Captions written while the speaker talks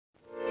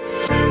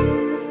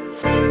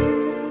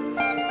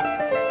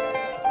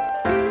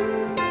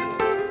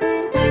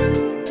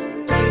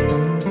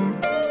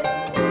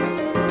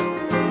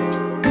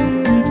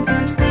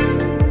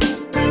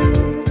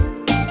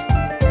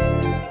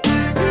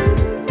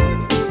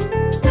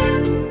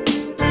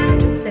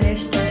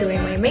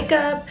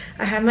makeup.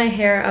 I have my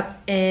hair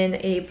up in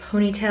a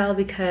ponytail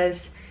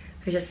because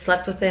I just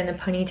slept with it in a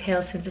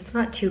ponytail since it's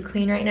not too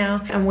clean right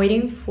now. I'm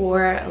waiting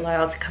for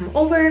Lyle to come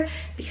over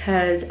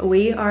because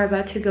we are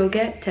about to go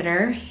get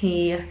dinner.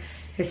 He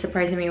is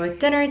surprising me with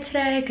dinner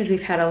today because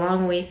we've had a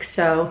long week,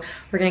 so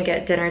we're gonna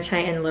get dinner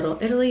tonight in Little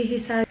Italy, he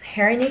said.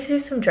 Hair, I need to do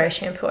some dry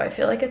shampoo. I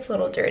feel like it's a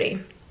little dirty.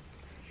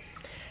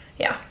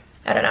 Yeah,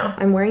 I don't know.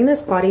 I'm wearing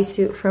this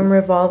bodysuit from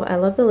Revolve. I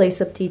love the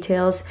lace-up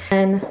details.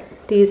 And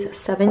these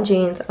 7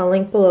 jeans, I'll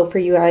link below for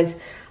you guys.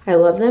 I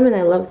love them, and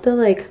I love the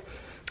like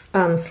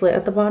slit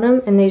at the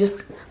bottom, and they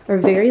just are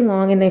very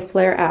long and they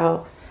flare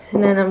out.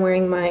 And then I'm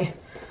wearing my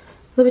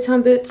Louis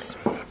Vuitton boots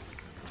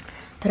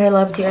that I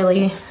love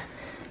dearly.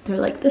 They're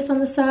like this on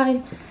the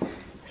side,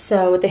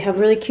 so they have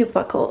really cute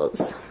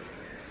buckles.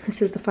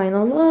 This is the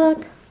final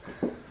look,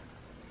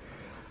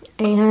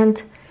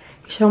 and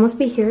he should almost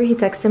be here. He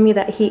texted me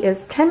that he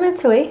is 10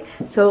 minutes away,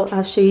 so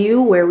I'll show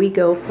you where we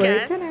go for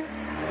dinner.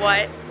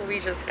 What we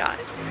just got.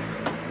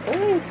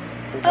 Ooh,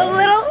 a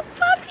little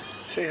puppy.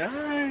 Say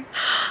hi.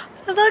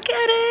 Look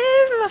at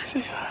him.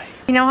 Say hi.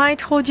 You know how I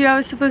told you I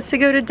was supposed to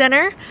go to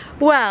dinner?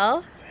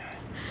 Well,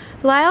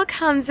 Lyle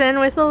comes in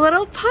with a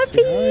little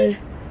puppy. Say hi.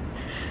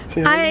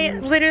 Say hi. I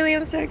literally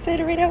am so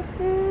excited right now.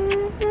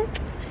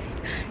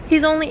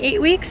 He's only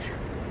 8 weeks.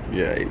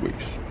 Yeah, 8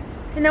 weeks.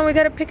 And then we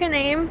gotta pick a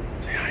name.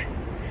 Say hi.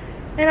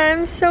 And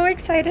I'm so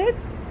excited.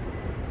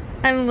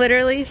 I'm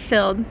literally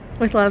filled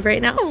with love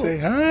right now. Say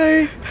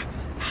hi.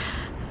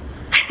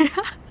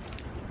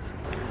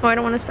 Oh, I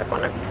don't want to step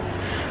on him.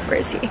 Where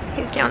is he?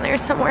 He's down there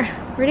somewhere.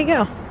 Where'd he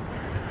go?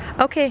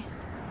 Okay.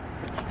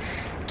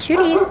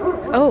 Cutie.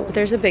 Oh,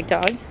 there's a big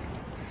dog.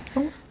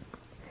 Oh.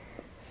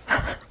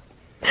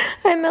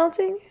 I'm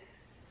melting.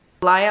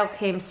 Lyle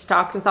came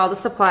stocked with all the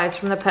supplies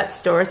from the pet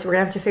store, so we're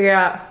gonna have to figure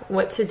out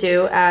what to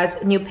do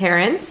as new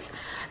parents.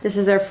 This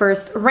is our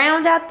first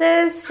round at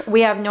this.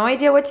 We have no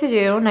idea what to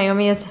do.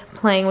 Naomi is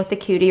playing with the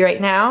cutie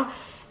right now,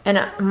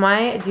 and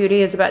my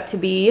duty is about to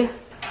be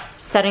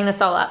setting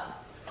this all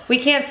up. We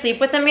can't sleep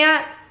with him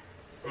yet.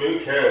 I mean,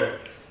 we can.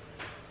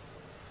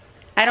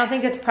 I don't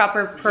think it's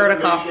proper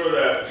protocol.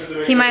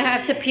 He might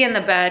have to pee in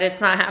the bed. It's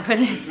not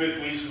happening.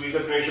 We just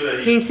have to make sure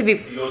that he needs to be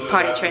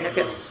potty trained. I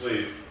feel.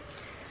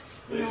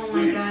 Oh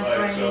my gosh,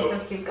 Ryan, so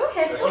cute. Go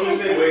ahead. As soon as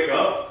they wake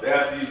up, they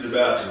have to use the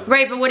bathroom.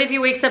 Right, but what if he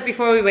wakes up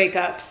before we wake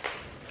up?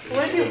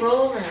 What if you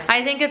roll over?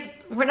 I think it's,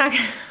 we're not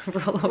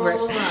gonna roll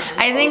over.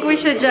 I think we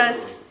should just,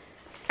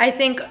 I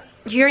think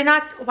you're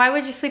not, why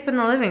would you sleep in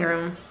the living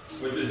room?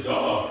 With the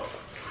dog.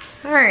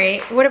 All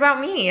right, what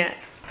about me?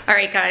 All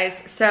right guys,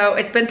 so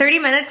it's been 30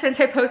 minutes since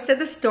I posted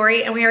the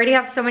story and we already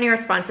have so many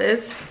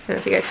responses. I don't know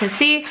if you guys can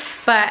see,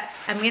 but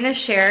I'm gonna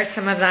share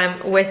some of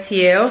them with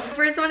you.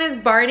 First one is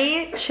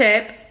Barney,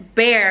 Chip,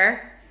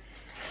 Bear,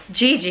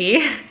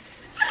 Gigi,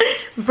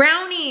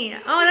 Brownie,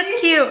 oh that's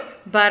cute,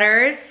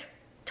 Butters,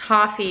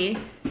 Toffee,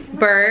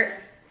 Bert,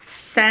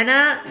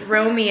 Senna,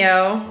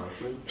 Romeo,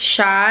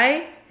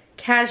 Shy,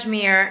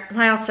 Cashmere,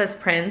 Lyle says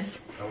Prince,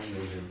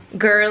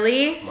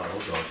 Girly,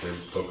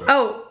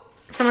 oh,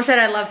 someone said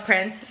I love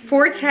Prince,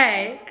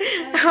 Forte,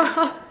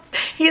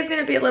 he is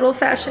gonna be a little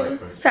fashion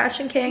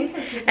king,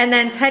 and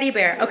then Teddy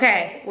Bear.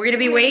 Okay, we're gonna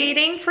be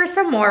waiting for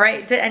some more,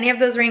 right? Did any of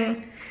those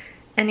ring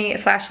any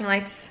flashing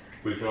lights?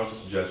 We can also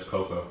suggest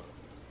Coco.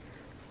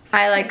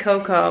 I like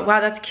Coco.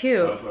 Wow, that's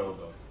cute. That's my old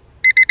dog.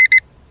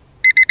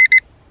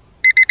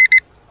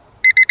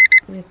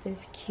 With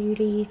this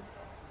cutie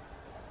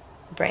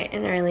bright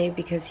and early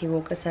because he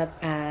woke us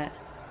up at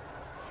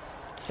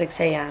 6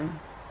 a.m.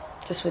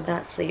 just would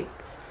not sleep.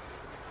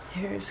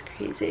 Hair is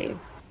crazy.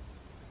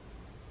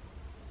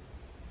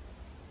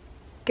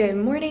 Good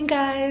morning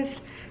guys.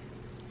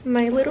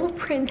 My little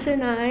Prince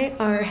and I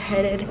are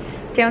headed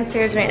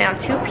downstairs right now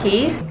to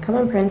pee. Come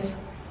on Prince.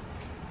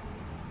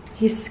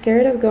 He's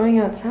scared of going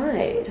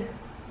outside.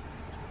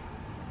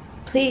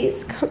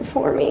 Please come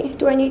for me.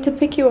 Do I need to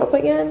pick you up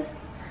again?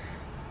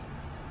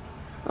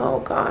 Oh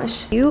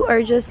gosh. You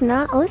are just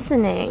not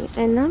listening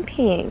and not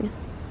peeing.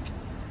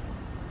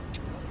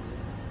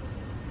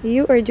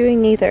 You are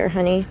doing neither,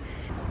 honey.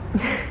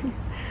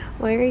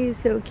 Why are you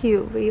so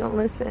cute but you don't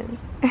listen?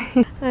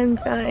 I'm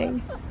dying.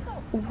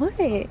 What?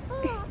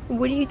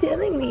 What are you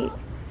telling me?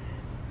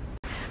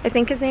 I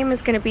think his name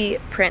is gonna be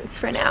Prince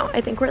for now.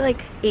 I think we're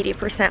like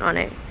 80% on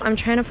it. I'm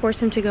trying to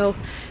force him to go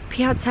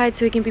pee outside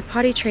so he can be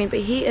potty trained, but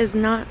he is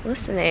not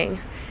listening.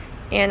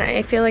 And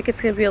I feel like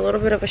it's gonna be a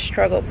little bit of a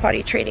struggle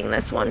potty training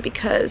this one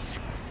because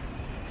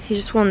he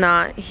just will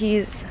not.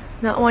 He's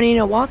not wanting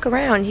to walk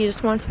around. He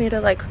just wants me to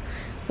like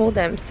hold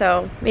him.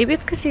 So maybe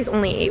it's because he's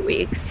only 8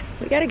 weeks.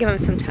 We gotta give him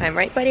some time,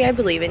 right buddy? I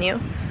believe in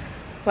you.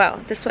 Wow,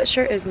 the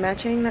sweatshirt is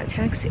matching that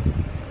taxi.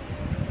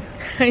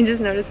 I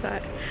just noticed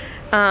that.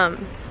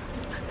 I'm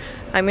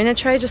gonna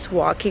try just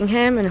walking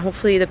him and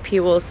hopefully the pee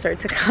will start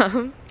to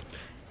come.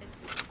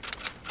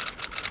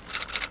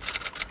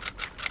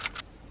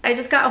 I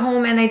just got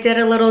home and I did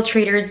a little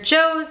Trader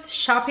Joe's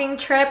shopping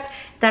trip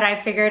that I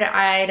figured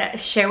I'd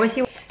share with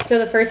you. So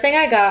the first thing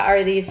I got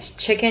are these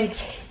chicken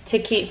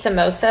tikka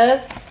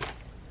samosas.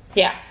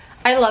 Yeah,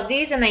 I love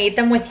these and I eat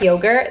them with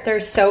yogurt. They're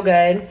so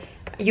good.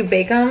 You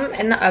bake them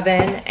in the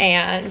oven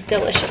and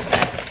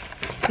deliciousness.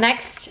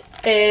 Next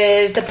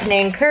is the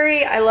Penang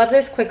curry. I love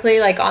this quickly,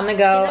 like on the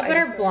go.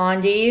 Peanut butter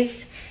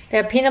blondies. They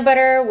have peanut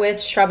butter with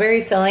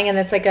strawberry filling and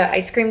it's like an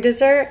ice cream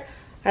dessert.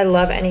 I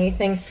love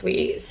anything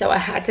sweet, so I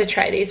had to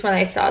try these when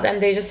I saw them.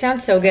 They just sound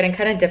so good and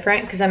kind of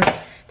different because I'm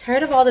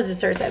tired of all the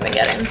desserts I've been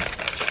getting.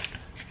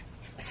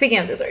 Speaking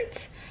of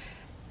desserts,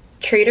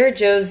 Trader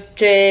Joe's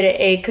did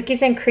a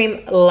cookies and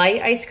cream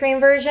light ice cream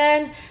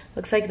version.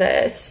 Looks like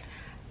this.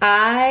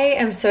 I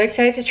am so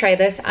excited to try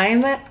this. I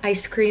am an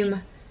ice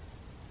cream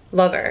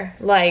lover.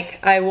 Like,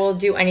 I will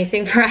do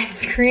anything for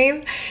ice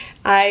cream.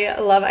 I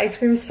love ice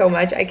cream so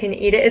much. I can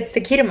eat it. It's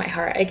the key to my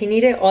heart. I can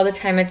eat it all the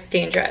time. It's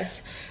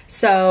dangerous.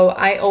 So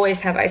I always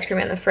have ice cream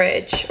in the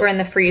fridge or in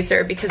the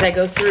freezer because I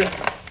go through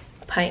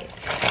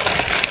pints.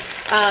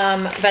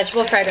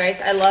 Vegetable fried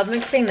rice. I love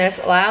mixing this.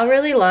 Lau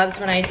really loves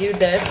when I do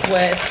this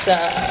with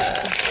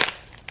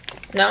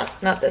the, no,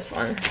 not this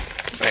one.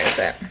 Where is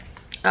it?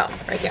 Oh,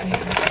 right down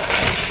here.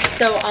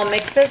 So I'll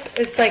mix this.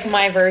 It's like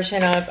my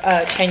version of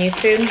Chinese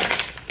food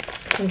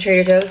from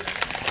Trader Joe's.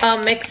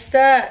 I'll mix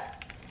the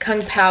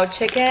Kung Pao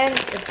chicken.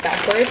 It's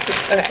backwards.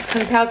 Okay,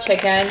 Kung Pao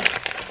chicken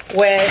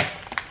with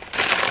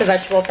the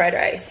vegetable fried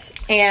rice.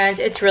 And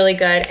it's really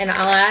good. And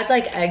I'll add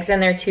like eggs in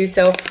there too.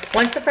 So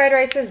once the fried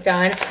rice is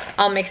done,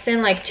 I'll mix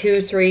in like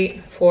 2,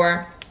 3,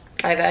 4,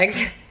 5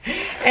 eggs.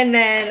 And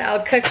then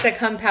I'll cook the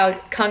Kung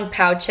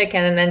Pao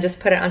chicken and then just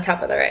put it on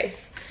top of the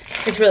rice.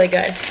 It's really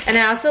good. And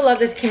I also love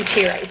this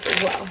kimchi rice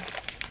as well.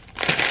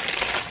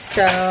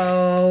 So,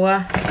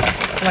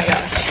 oh my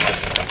gosh.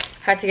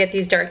 Had to get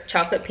these dark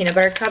chocolate peanut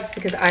butter cups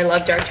because I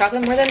love dark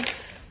chocolate more than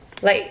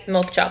light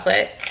milk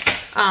chocolate.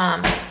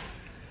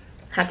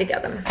 Had to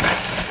get them.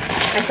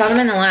 I saw them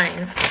in the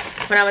line.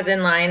 When I was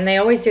in line, they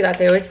always do that.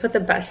 They always put the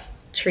best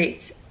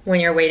treats when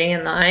you're waiting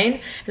in line.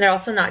 And they're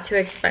also not too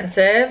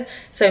expensive.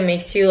 So it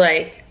makes you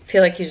like,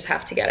 feel like you just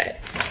have to get it.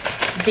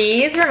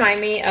 These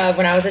remind me of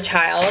when I was a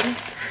child.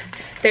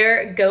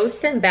 They're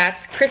Ghost and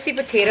Bats crispy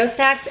potato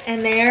snacks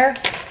and they're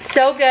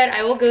so good.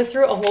 I will go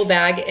through a whole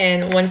bag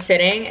in one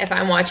sitting. If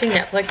I'm watching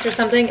Netflix or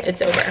something,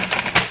 it's over.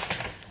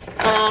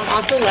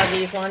 Also love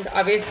these ones.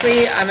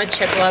 Obviously, I'm a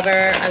chip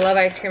lover. I love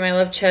ice cream, I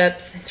love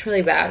chips. It's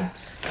really bad.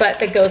 But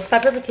the Ghost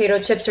Pepper potato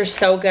chips are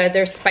so good.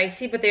 They're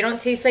spicy, but they don't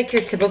taste like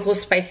your typical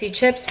spicy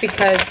chips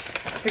because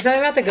there's something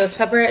about the Ghost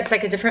Pepper. It's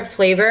like a different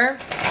flavor.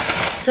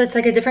 So it's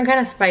like a different kind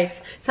of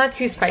spice. It's not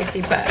too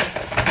spicy, but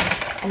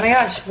oh my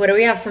gosh, what do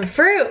we have? Some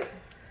fruit.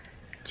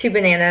 2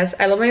 bananas.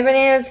 I love my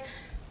bananas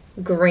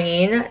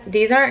green.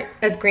 These aren't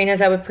as green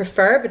as I would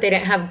prefer, but they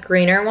didn't have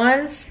greener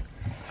ones.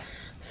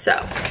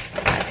 So,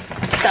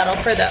 settle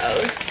for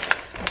those.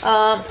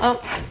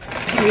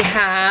 We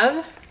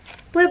have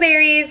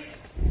blueberries.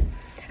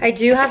 I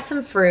do have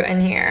some fruit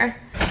in here.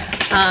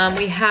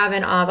 We have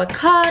an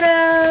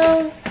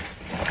avocado.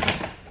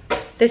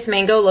 This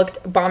mango looked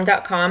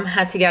bomb.com,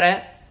 had to get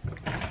it.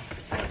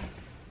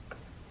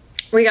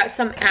 We got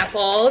some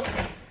apples.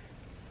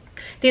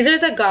 These are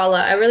the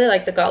Gala. I really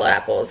like the Gala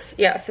apples.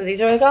 Yeah, so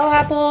these are the Gala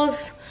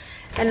apples.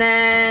 And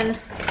then,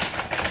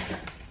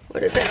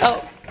 what is it?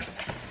 Oh.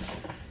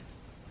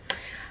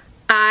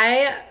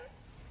 I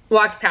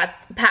walked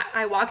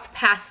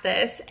past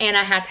this and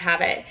I had to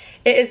have it.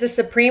 It is the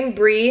Supreme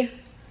Brie.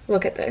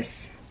 Look at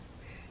this.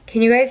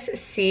 Can you guys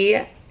see?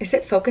 Is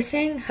it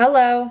focusing?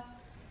 Hello.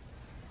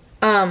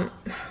 Why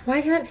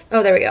isn't it?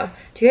 Oh, there we go.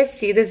 Do you guys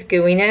see this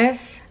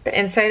gooiness? The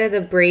inside of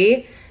the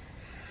Brie?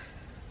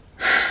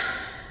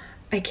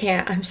 I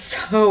can't. I'm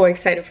so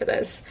excited for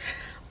this.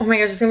 Oh my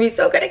gosh, it's gonna be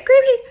so good and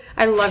creamy.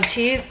 I love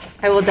cheese.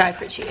 I will die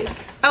for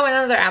cheese. Oh,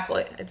 another apple.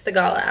 It's the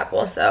Gala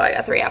apple, so I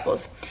got 3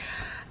 apples.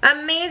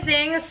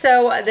 Amazing.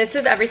 So this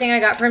is everything I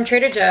got from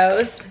Trader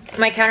Joe's.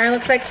 My counter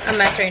looks like a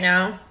mess right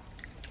now,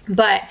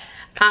 but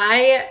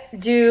I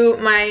do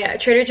my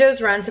Trader Joe's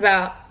runs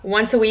about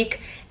once a week,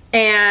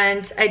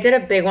 and I did a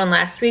big one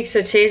last week.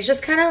 So today's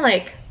just kind of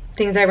like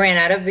things I ran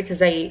out of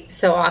because I eat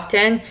so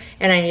often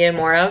and I needed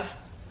more of.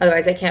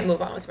 Otherwise, I can't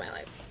move on with my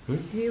life.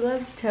 He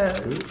loves toes.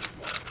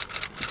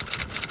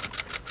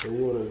 You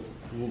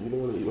don't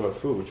want to eat my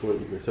food, but you want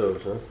to eat your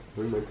toes, huh?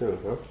 Where's my toes,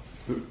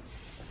 huh?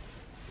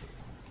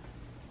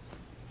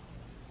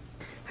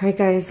 Alright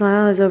guys,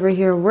 Lyle is over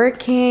here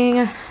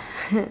working.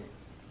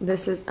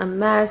 This is a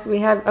mess. We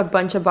have a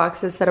bunch of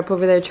boxes set up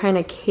over there trying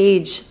to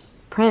cage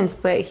Prince,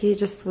 but he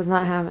just was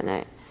not having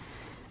it.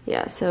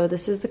 Yeah, so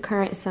this is the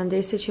current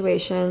Sunday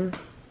situation.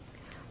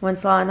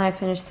 Once Lyle and I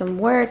finish some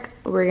work,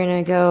 we're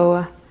gonna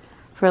go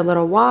for a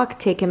little walk,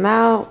 take him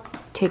out,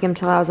 take him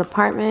to Lyle's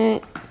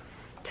apartment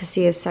to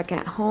see his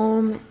second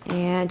home.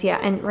 And yeah,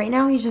 and right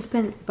now he's just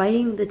been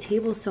biting the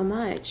table so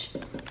much.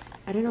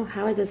 I don't know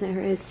how it doesn't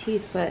hurt his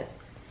teeth, but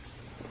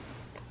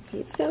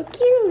he's so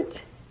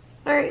cute.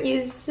 Aren't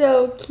you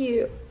so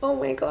cute? Oh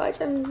my gosh,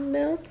 I'm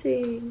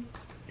melting.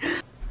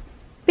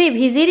 Babe,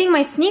 he's eating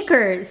my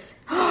sneakers.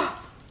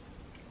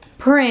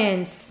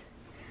 Prince,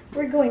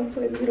 we're going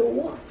for a little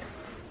walk.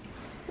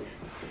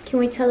 Can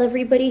we tell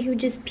everybody who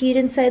just peed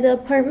inside the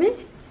apartment?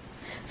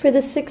 For the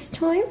 6th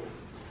time?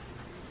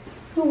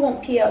 Who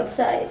won't pee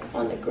outside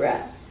on the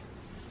grass?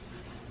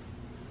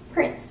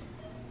 Prince.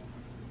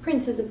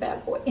 Prince is a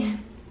bad boy.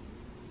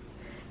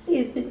 He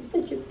has been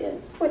such a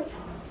bad boy.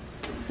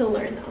 He'll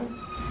learn though.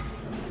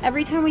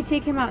 Every time we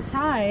take him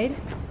outside,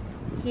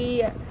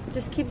 he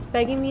just keeps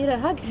begging me to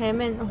hug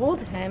him and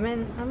hold him,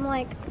 and I'm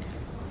like,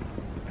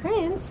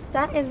 Prince,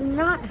 that is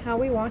not how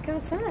we walk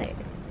outside.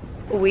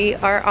 We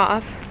are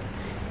off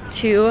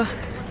to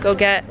go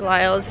get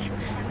Lyle's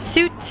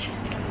suit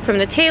from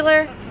the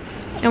tailor,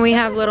 and we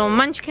have little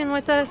Munchkin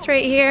with us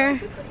right here.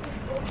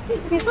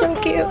 He's so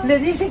cute.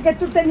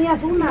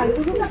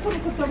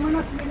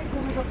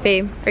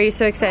 Babe, are you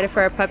so excited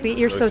for our puppy?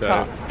 You're so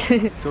tall.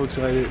 So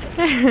excited.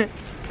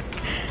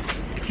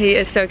 He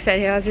is so excited.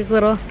 He has his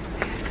little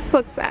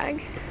book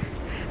bag.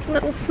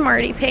 Little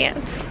smarty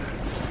pants.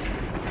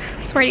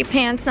 Smarty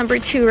pants number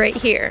 2 right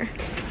here.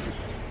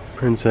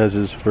 Prince has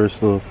his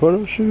first little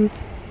photo shoot.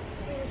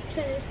 We just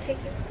finished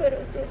taking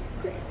photos with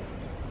Prince.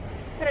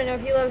 I don't know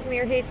if he loves me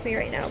or hates me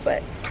right now,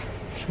 but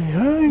say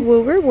hi.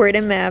 We'll reward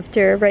him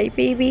after, right,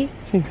 baby?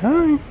 Say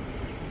hi.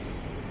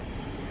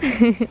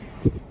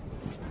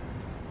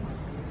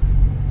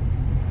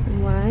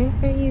 Why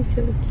are you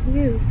so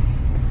cute?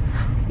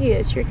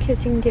 Yes, you're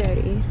kissing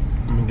daddy.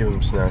 I'm gonna give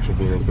him snacks for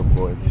being a good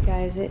boy. Hey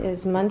guys, it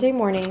is Monday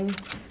morning.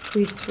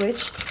 We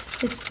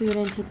switched his food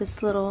into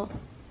this little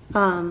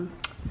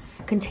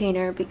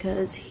container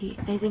because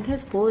I think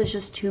his bowl is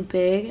just too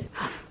big.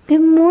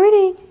 Good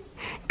morning.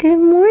 Good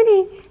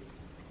morning.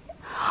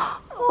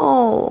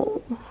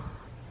 Oh.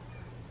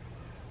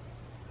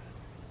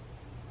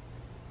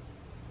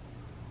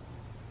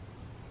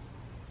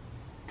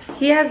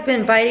 He has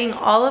been biting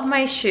all of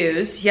my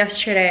shoes.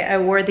 Yesterday I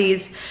wore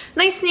these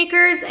nice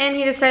sneakers and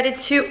he decided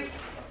to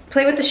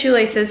play with the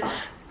shoelaces.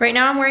 Right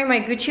now I'm wearing my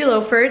Gucci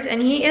loafers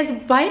and he is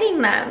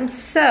biting them.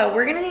 So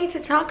we're gonna need to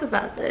talk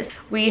about this.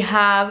 We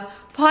have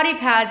potty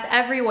pads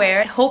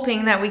everywhere,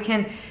 hoping that we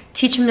can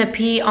teach him to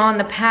pee on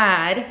the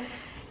pad.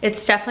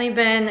 It's definitely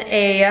been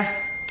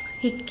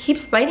he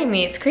keeps biting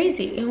me, it's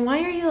crazy.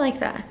 Why are you like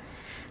that?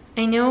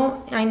 I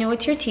know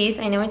it's your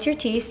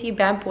teeth, you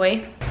bad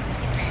boy.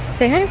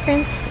 Say hi,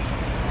 Prince.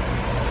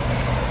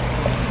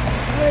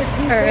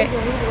 Alright,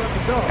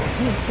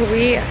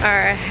 we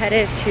are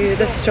headed to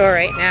the store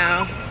right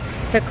now.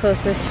 The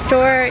closest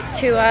store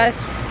to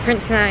us.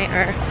 Prince and I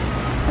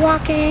are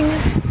walking,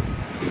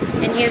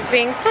 and he is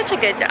being such a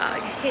good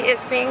dog. He is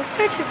being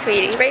such a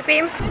sweetie, right,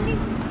 babe?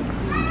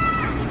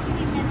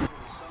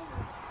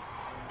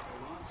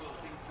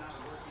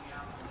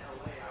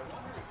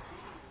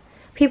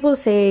 People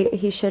say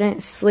he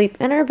shouldn't sleep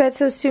in our bed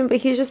so soon, but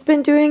he's just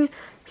been doing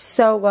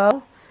so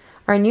well.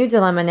 Our new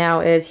dilemma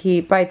now is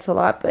he bites a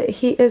lot, but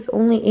he is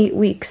only 8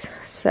 weeks,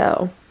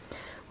 so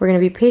we're gonna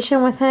be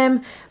patient with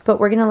him, but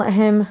we're gonna let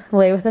him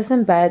lay with us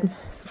in bed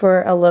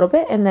for a little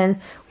bit, and then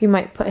we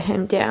might put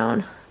him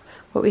down.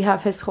 But we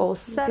have his whole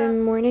setup.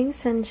 Good morning,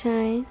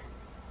 sunshine.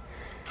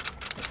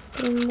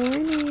 Good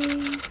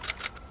morning.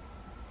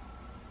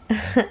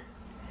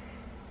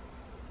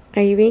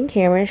 Are you being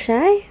camera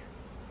shy?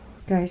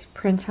 Guys,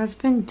 Prince has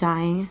been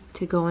dying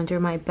to go under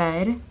my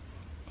bed,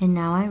 and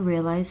now I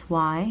realize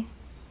why.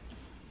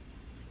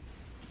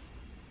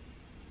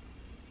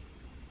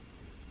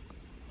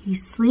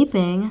 He's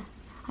sleeping.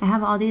 I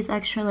have all these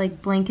extra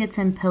like blankets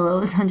and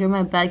pillows under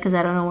my bed because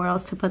I don't know where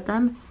else to put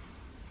them.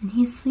 And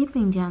he's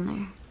sleeping down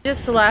there.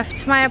 Just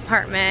left my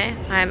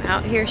apartment. I'm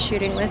out here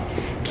shooting with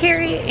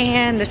Carrie,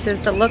 and this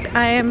is the look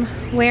I am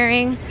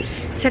wearing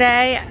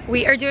today.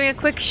 We are doing a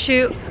quick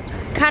shoot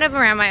kind of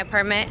around my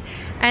apartment,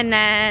 and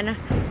then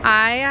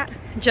I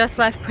just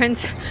left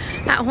Prince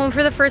at home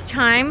for the first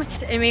time.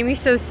 It made me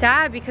so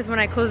sad because when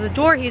I close the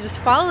door, he just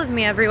follows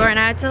me everywhere, and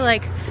I had to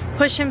like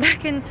push him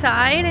back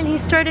inside, and he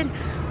started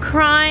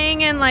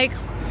crying and like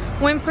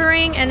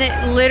whimpering, and it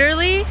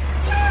literally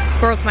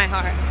broke my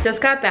heart.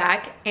 Just got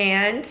back,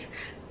 and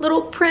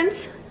little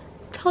Prince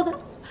told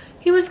him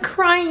he was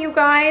crying, you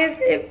guys.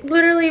 It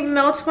literally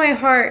melts my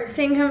heart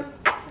seeing him.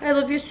 I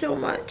love you so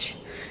much.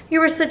 You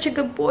were such a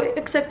good boy,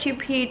 except you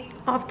peed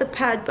off the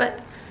pad,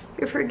 but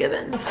you're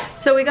forgiven.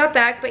 So we got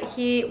back, but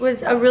he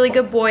was a really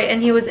good boy,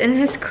 and he was in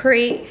his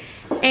crate,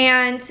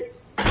 and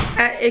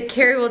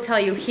Carrie will tell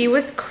you, he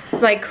was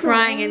like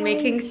crying and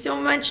making so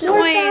much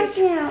noise.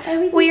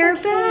 We are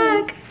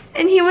back.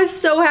 And he was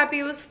so happy.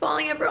 He was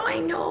falling everywhere. I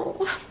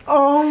know.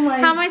 Oh my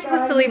God. How am I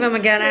supposed to leave him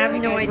again? I have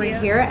no idea. We're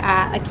here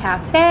at a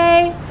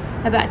cafe,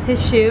 about to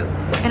shoot,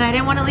 and I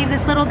didn't want to leave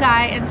this little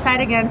guy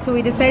inside again, so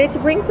we decided to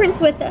bring Prince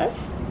with us.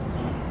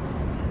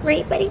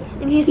 Right, buddy?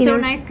 And he's so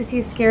nice because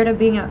he's scared of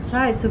being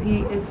outside, so he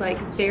is like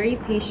very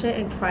patient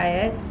and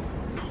quiet,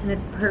 and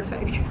it's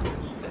perfect.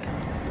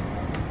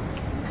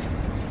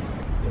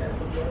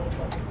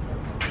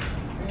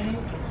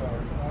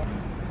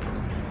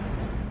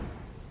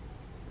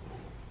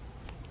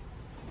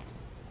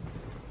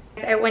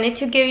 I wanted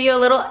to give you a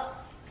little,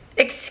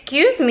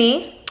 excuse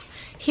me.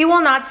 He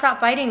will not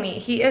stop biting me.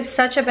 He is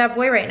such a bad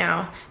boy right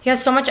now. He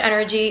has so much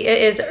energy.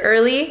 It is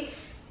early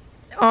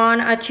on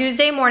a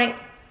Tuesday morning.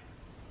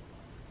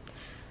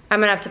 I'm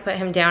gonna have to put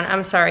him down.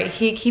 I'm sorry,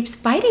 he keeps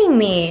biting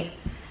me.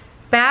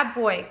 Bad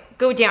boy,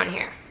 go down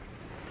here.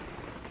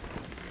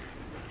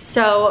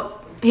 So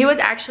he was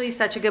actually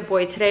such a good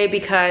boy today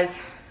because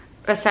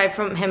aside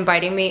from him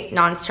biting me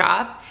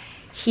nonstop,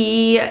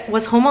 he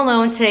was home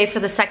alone today for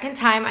the second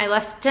time. I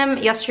left him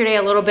yesterday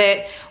a little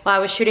bit while I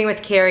was shooting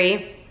with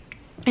Carrie,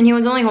 and he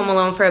was only home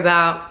alone for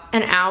about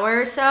an hour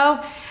or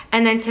so.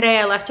 And then today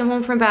I left him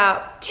home for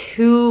about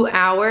 2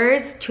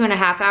 hours,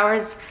 2.5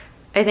 hours,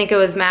 I think it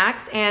was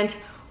max. And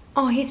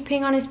oh, he's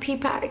peeing on his pee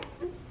pad again.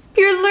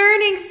 You're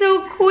learning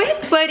so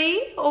quick,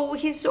 buddy. Oh,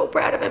 he's so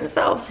proud of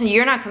himself.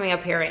 You're not coming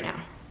up here right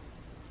now.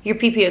 Your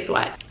pee-pee is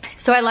wet.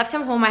 So I left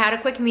him home. I had a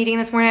quick meeting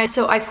this morning.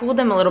 So I fooled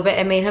him a little bit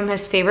and made him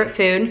his favorite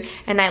food.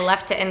 And I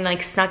left it and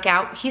like snuck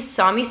out. He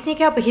saw me sneak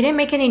out, but he didn't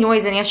make any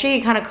noise. And yesterday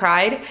he kind of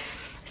cried.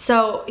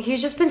 So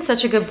he's just been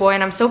such a good boy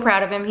and I'm so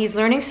proud of him. He's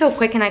learning so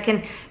quick and I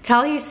can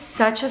tell he's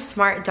such a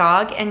smart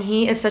dog and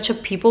he is such a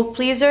people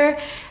pleaser.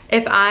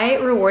 If I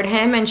reward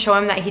him and show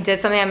him that he did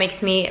something that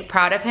makes me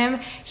proud of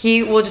him,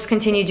 he will just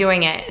continue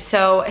doing it.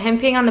 So him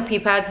peeing on the pee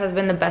pads has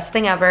been the best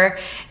thing ever,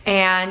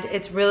 and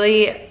it's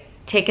really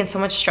taken so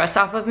much stress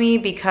off of me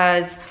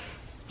because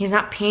he's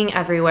not peeing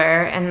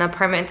everywhere and the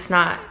apartment's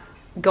not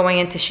going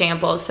into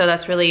shambles. So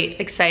that's really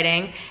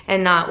exciting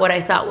and not what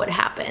I thought would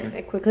happen.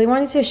 I quickly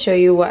wanted to show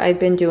you what I've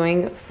been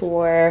doing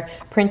for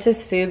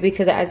Princess food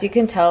because as you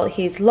can tell,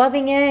 he's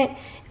loving it.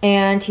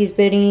 And he's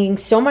been eating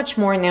so much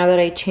more now that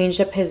I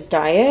changed up his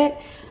diet.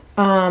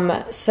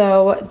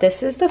 So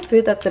this is the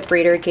food that the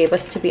breeder gave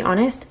us, to be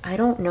honest. I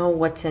don't know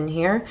what's in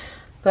here,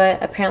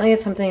 but apparently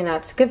it's something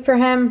that's good for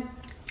him.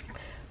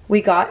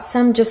 We got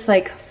some just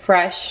like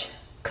fresh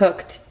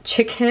cooked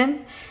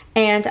chicken,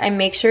 and I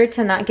make sure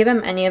to not give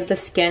him any of the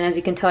skin. As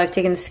you can tell, I've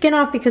taken the skin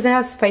off because it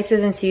has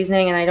spices and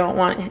seasoning and I don't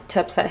want it to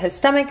upset his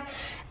stomach.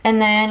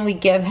 And then we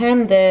give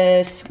him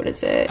this, what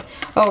is it?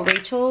 Oh,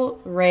 Rachel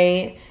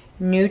Ray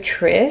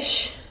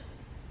Nutrish.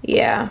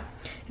 Yeah,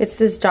 it's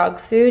this dog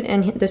food,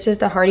 and this is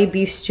the hearty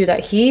beef stew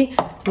that he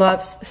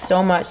loves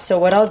so much. So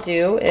what I'll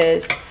do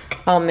is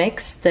I'll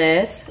mix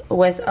this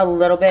with a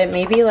little bit,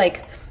 maybe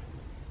like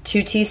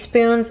 2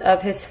 teaspoons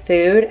of his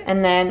food,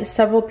 and then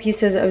several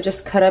pieces of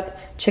just cut up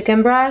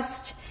chicken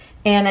breast,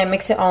 and I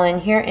mix it all in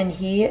here, and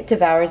he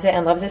devours it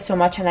and loves it so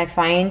much. And I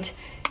find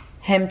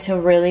him to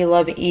really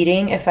love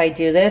eating if I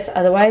do this.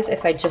 Otherwise,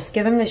 if I just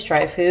give him this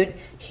dry food,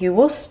 he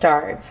will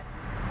starve.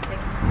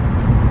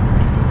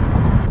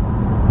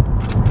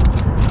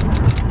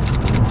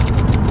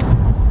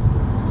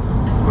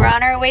 We're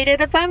on our way to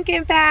the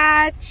pumpkin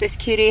patch. This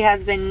cutie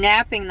has been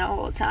napping the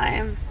whole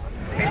time.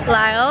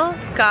 Lyle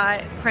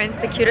got Prince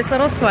the cutest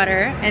little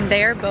sweater and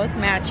they are both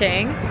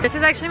matching. This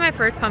is actually my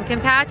first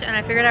pumpkin patch and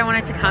I figured I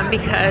wanted to come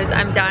because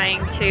I'm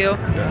dying to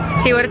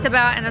see what it's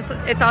about, and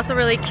it's also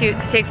really cute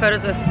to take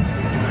photos with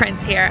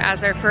Prince here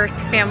as our first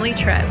family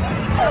trip.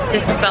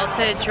 This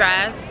belted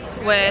dress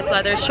with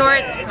leather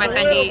shorts, my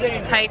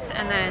Fendi tights,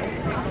 and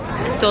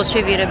then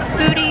Dolce Vita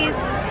booties.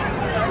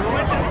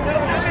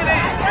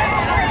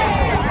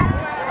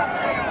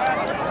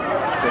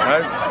 Say hi.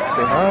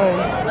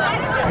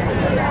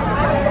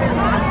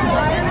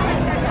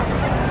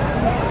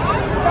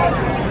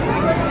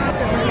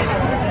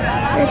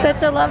 You're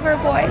such a lover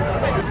boy.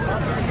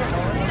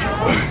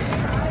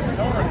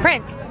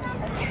 Prince.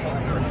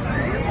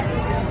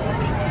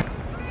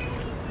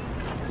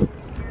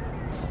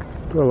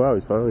 Oh wow,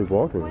 he's finally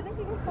walking. Why did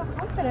he get so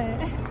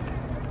confident?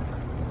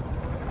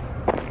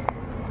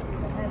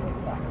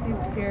 He's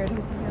scared.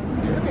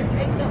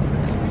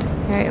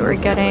 Alright, we're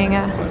getting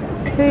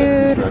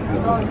food.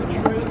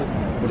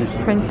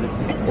 Prince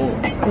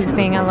is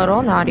being a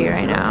little naughty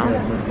right now.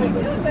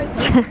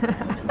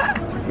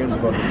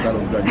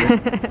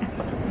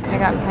 I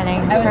got penny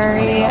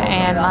curry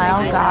and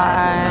Lyle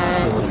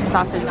got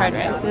sausage fried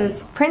rice. This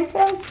is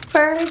Prince's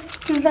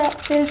first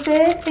vet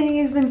visit and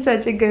he's been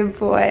such a good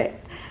boy.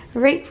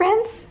 Right,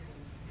 Prince?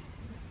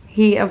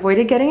 He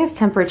avoided getting his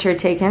temperature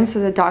taken, so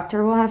the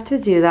doctor will have to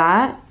do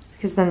that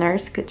because the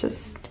nurse could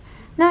just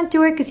not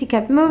do it because he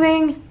kept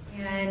moving.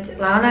 And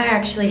Lyle and I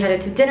actually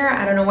headed to dinner.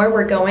 I don't know where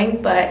we're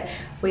going, but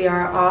we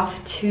are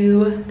off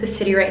to the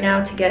city right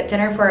now to get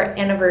dinner for our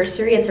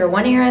anniversary. It's our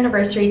 1-year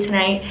anniversary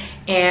tonight,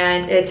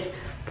 and it's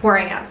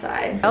pouring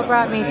outside. Lyle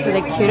brought me to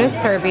the cutest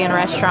Serbian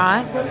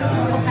restaurant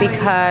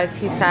because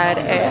he said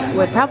it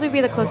would probably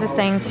be the closest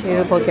thing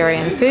to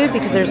Bulgarian food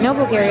because there's no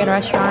Bulgarian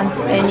restaurants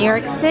in New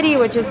York City,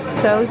 which is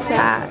so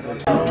sad.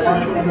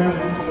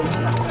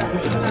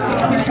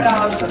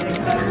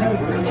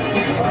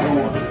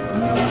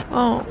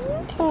 Oh.